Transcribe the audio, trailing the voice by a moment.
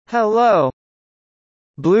Hello.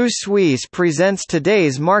 Blue Suisse presents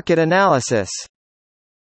today's market analysis.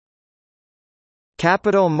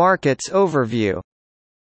 Capital Markets Overview.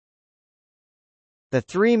 The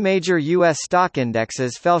three major U.S. stock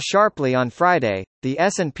indexes fell sharply on Friday. The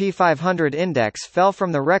S&P 500 index fell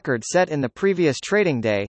from the record set in the previous trading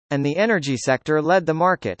day, and the energy sector led the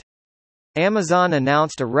market. Amazon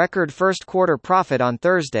announced a record first-quarter profit on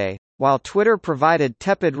Thursday, while Twitter provided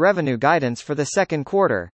tepid revenue guidance for the second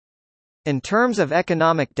quarter. In terms of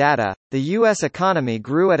economic data, the U.S. economy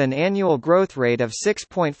grew at an annual growth rate of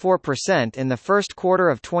 6.4% in the first quarter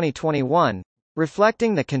of 2021,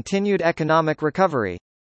 reflecting the continued economic recovery.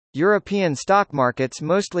 European stock markets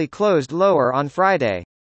mostly closed lower on Friday.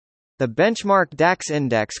 The benchmark DAX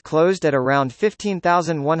index closed at around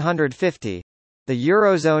 15,150. The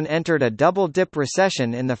Eurozone entered a double-dip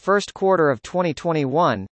recession in the first quarter of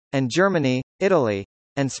 2021, and Germany, Italy,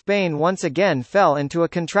 and Spain once again fell into a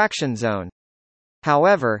contraction zone.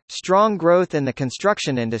 However, strong growth in the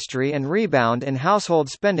construction industry and rebound in household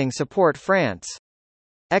spending support France.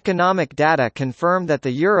 Economic data confirmed that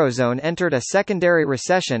the Eurozone entered a secondary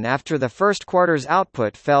recession after the first quarter's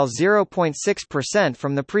output fell 0.6%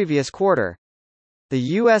 from the previous quarter. The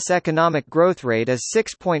U.S. economic growth rate is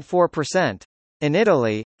 6.4%. In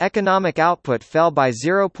Italy, economic output fell by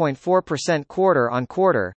 0.4%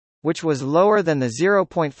 quarter-on-quarter, which was lower than the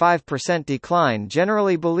 0.5% decline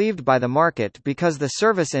generally believed by the market because the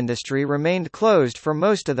service industry remained closed for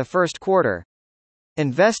most of the first quarter.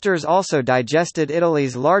 Investors also digested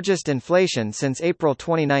Italy's largest inflation since April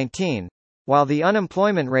 2019, while the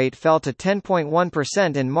unemployment rate fell to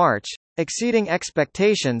 10.1% in March, exceeding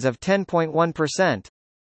expectations of 10.1%.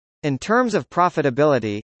 In terms of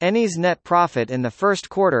profitability, Eni's net profit in the first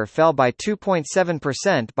quarter fell by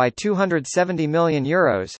 2.7% by €270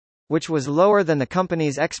 million, which was lower than the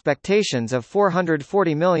company's expectations of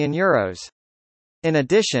 €440 million. In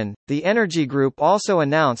addition, the energy group also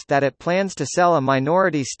announced that it plans to sell a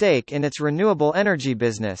minority stake in its renewable energy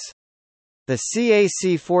business. The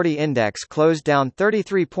CAC 40 index closed down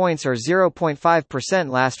 33 points or 0.5%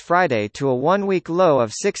 last Friday to a one-week low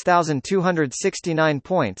of 6,269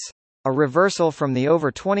 points, a reversal from the over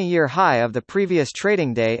 20-year high of the previous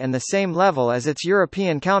trading day and the same level as its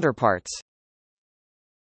European counterparts.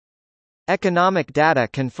 Economic data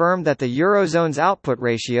confirmed that the Eurozone's output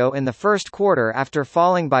ratio in the first quarter, after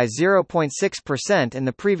falling by 0.6% in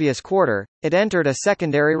the previous quarter, it entered a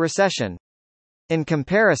secondary recession. In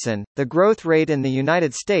comparison, the growth rate in the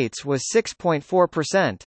United States was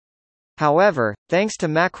 6.4%. However, thanks to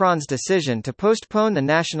Macron's decision to postpone the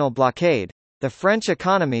national blockade, the French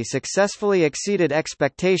economy successfully exceeded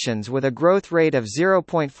expectations with a growth rate of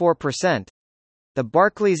 0.4%. The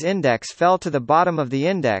Barclays index fell to the bottom of the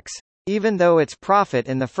index, even though its profit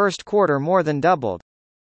in the first quarter more than doubled.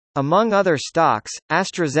 Among other stocks,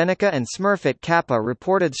 AstraZeneca and Smurfit Kappa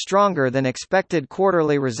reported stronger than expected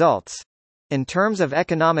quarterly results. In terms of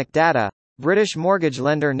economic data, British mortgage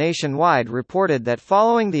lender Nationwide reported that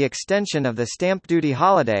following the extension of the stamp duty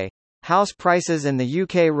holiday, house prices in the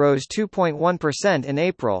UK rose 2.1% in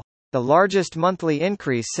April, the largest monthly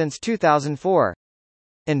increase since 2004.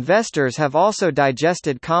 Investors have also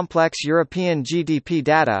digested complex European GDP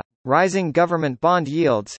data, rising government bond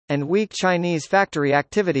yields, and weak Chinese factory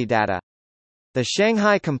activity data. The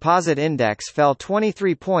Shanghai Composite Index fell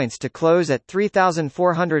 23 points to close at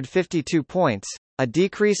 3,452 points, a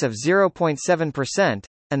decrease of 0.7%,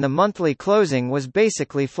 and the monthly closing was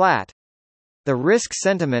basically flat. The risk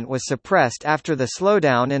sentiment was suppressed after the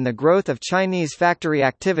slowdown in the growth of Chinese factory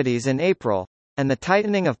activities in April, and the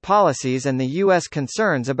tightening of policies and the U.S.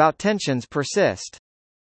 concerns about tensions persist.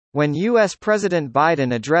 When U.S. President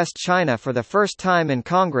Biden addressed China for the first time in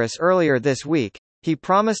Congress earlier this week, he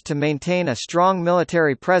promised to maintain a strong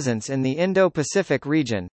military presence in the Indo-Pacific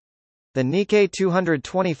region. The Nikkei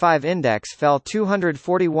 225 index fell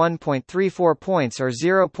 241.34 points or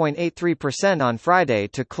 0.83% on Friday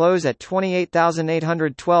to close at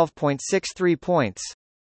 28,812.63 points.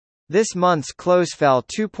 This month's close fell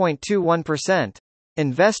 2.21%.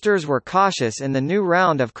 Investors were cautious in the new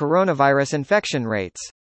round of coronavirus infection rates.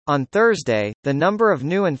 On Thursday, the number of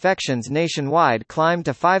new infections nationwide climbed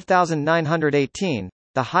to 5,918,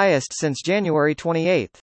 the highest since January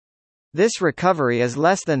 28. This recovery is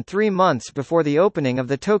less than 3 months before the opening of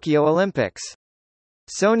the Tokyo Olympics.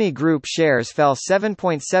 Sony Group shares fell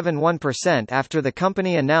 7.71% after the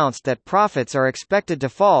company announced that profits are expected to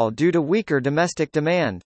fall due to weaker domestic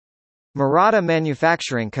demand. Murata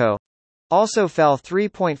Manufacturing Co. also fell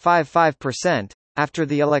 3.55%, after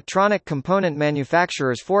the electronic component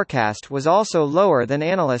manufacturer's forecast was also lower than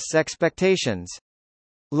analysts' expectations.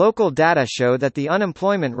 Local data show that the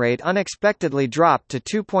unemployment rate unexpectedly dropped to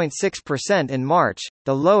 2.6% in March,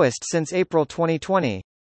 the lowest since April 2020.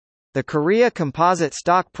 The Korea Composite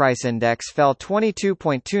Stock Price Index fell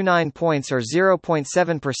 22.29 points or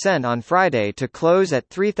 0.7% on Friday to close at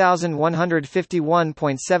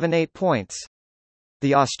 3,151.78 points.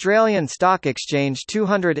 The Australian Stock Exchange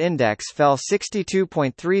 200 index fell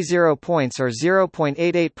 62.30 points or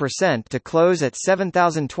 0.88% to close at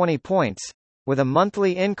 7,020 points, with a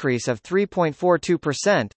monthly increase of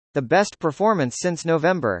 3.42%, the best performance since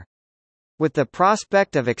November. With the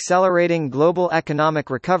prospect of accelerating global economic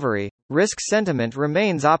recovery, risk sentiment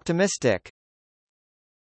remains optimistic.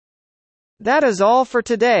 That is all for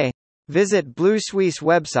today. Visit Blue Suisse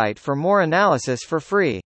website for more analysis for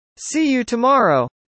free. See you tomorrow.